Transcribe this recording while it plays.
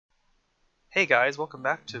Hey guys, welcome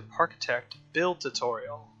back to Parkitect build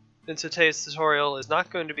tutorial. And today's tutorial is not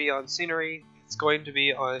going to be on scenery, it's going to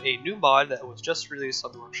be on a new mod that was just released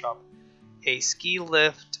on the workshop. A ski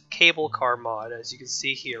lift cable car mod, as you can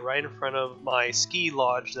see here, right in front of my ski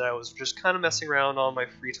lodge that I was just kind of messing around on my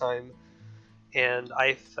free time. And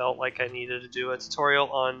I felt like I needed to do a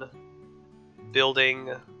tutorial on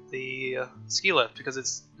building the ski lift because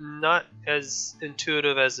it's not as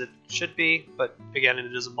intuitive as it should be, but again,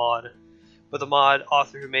 it is a mod. But the mod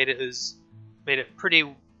author who made it made it pretty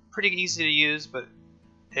easy to use,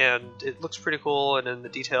 and it looks pretty cool, and then the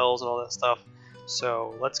details and all that stuff.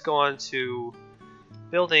 So let's go on to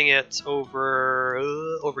building it over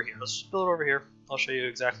here. Let's just build it over here. I'll show you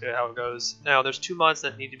exactly how it goes. Now there's two mods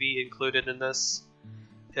that need to be included in this.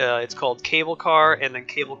 It's called Cable Car and then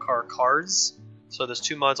Cable Car Cars. So there's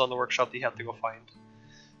two mods on the workshop that you have to go find.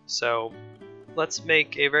 So let's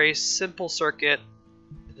make a very simple circuit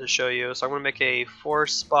to show you. So I'm going to make a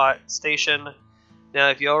 4-spot station. Now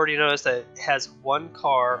if you already noticed that it has one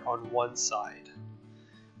car on one side.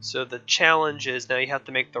 So the challenge is now you have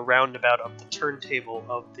to make the roundabout of the turntable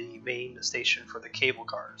of the main station for the cable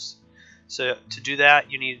cars. So to do that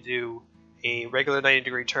you need to do a regular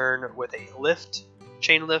 90-degree turn with a lift,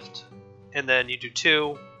 chain lift, and then you do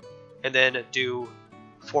 2, and then do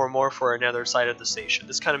 4 more for another side of the station.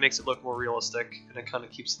 This kind of makes it look more realistic, and it kind of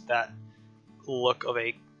keeps that look of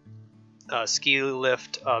a ski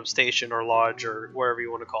lift station or lodge or wherever you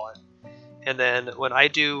want to call it. And then when I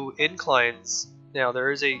do inclines, now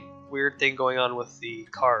there is a weird thing going on with the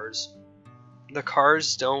cars. The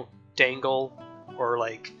cars don't dangle or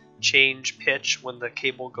like change pitch when the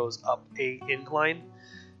cable goes up a incline.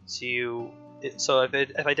 So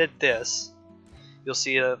if I did this, you'll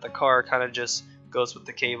see that the car kind of just goes with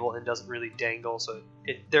the cable and doesn't really dangle. So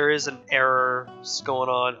there is an error going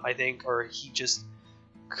on, I think, or he just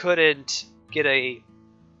couldn't get a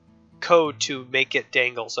code to make it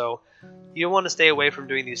dangle. So you want to stay away from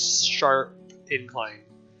doing these sharp incline.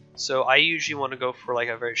 So I usually want to go for like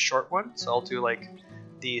a very short one. So I'll do like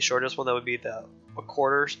the shortest one, that would be a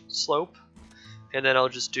quarter slope, and then I'll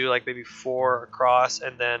just do like maybe 4 across,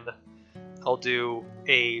 and then I'll do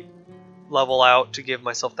a level out to give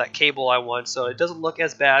myself that cable I want, so it doesn't look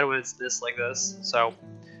as bad when it's this like this. So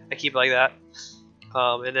I keep it like that,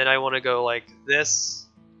 and then I want to go like this,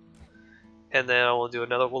 and then I will do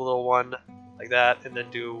another little one like that, and then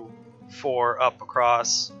do 4 up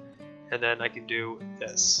across, and then I can do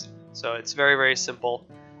this. So it's very simple.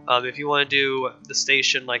 If you want to do the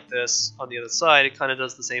station like this on the other side, it kind of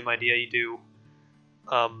does the same idea. You do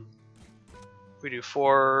we do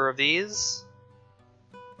 4 of these.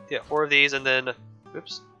 Yeah, 4 of these, and then,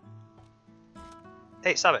 oops.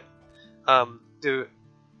 Hey, stop it. Do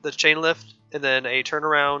the chain lift, and then a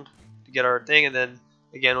turnaround to get our thing, and then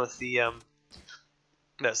again with the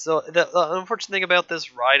So the unfortunate thing about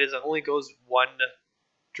this ride is it only goes one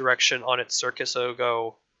direction on its circuit, so it'll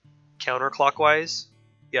go counterclockwise.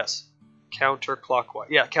 Yes, counterclockwise.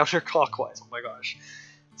 Yeah, counterclockwise. Oh my gosh.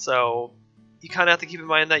 So you kind of have to keep in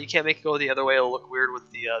mind that you can't make it go the other way. It'll look weird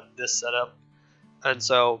with the this setup. And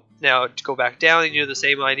so now to go back down, you do the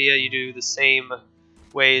same idea. You do the same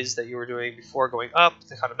ways that you were doing before going up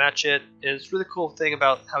to kind of match it. And it's really cool thing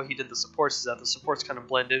about how he did the supports is that the supports kind of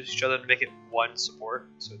blend into each other to make it one support.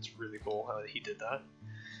 So it's really cool how he did that.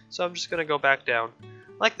 So I'm just going to go back down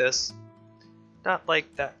like this. Not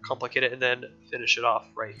like that complicated, and then finish it off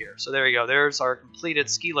right here. So there you go. There's our completed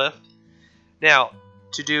ski lift. Now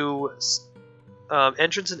to do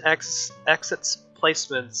entrance and exits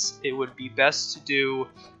placements, it would be best to do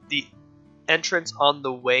the entrance on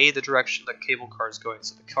the direction the cable car is going.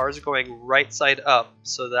 So the cars are going right side up,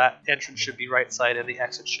 so that entrance should be right side and the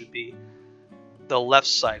exit should be the left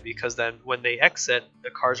side, because then when they exit,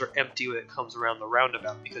 the cars are empty when it comes around the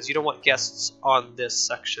roundabout, because you don't want guests on this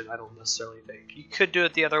section, I don't necessarily think. You could do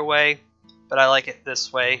it the other way, but I like it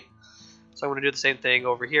this way. So I'm going to do the same thing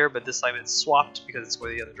over here, but this time it's swapped because it's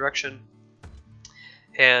going the other direction.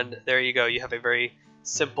 And there you go, you have a very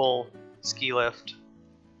simple ski lift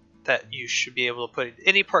that you should be able to put in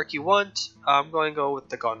any park you want. I'm going to go with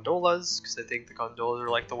the gondolas because I think the gondolas are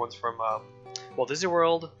like the ones from Walt Disney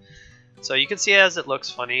World. So you can see it as it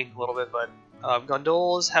looks funny a little bit, but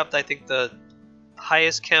gondolas have, I think, the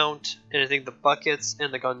highest count, and I think the buckets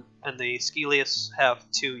and the ski lifts have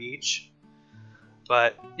 2 each.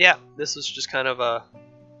 But yeah, this is just kind of a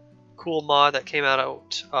cool mod that came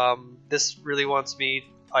out. This really wants me.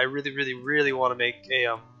 I really want to make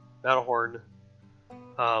a Matterhorn,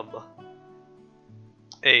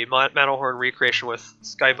 Matterhorn recreation with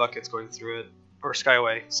sky buckets going through it, or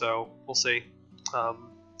skyway. So we'll see. So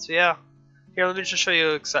yeah, Here, let me just show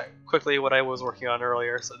you quickly what I was working on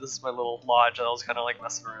earlier. So this is my little lodge that I was kind of like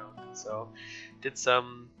messing around. So did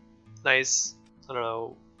some nice, I don't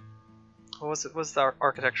know, what's the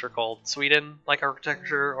architecture called? Sweden like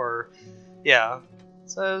architecture, or yeah.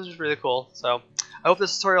 So it was just really cool. So I hope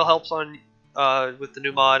this tutorial helps on with the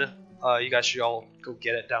new mod. You guys should all go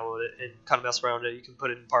get it, download it, and kind of mess around it. You can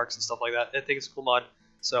put it in parks and stuff like that. I think it's a cool mod.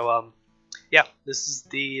 So yeah, this is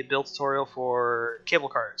the build tutorial for cable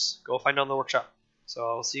cars. Go find it on the workshop. So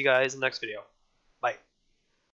I'll see you guys in the next video.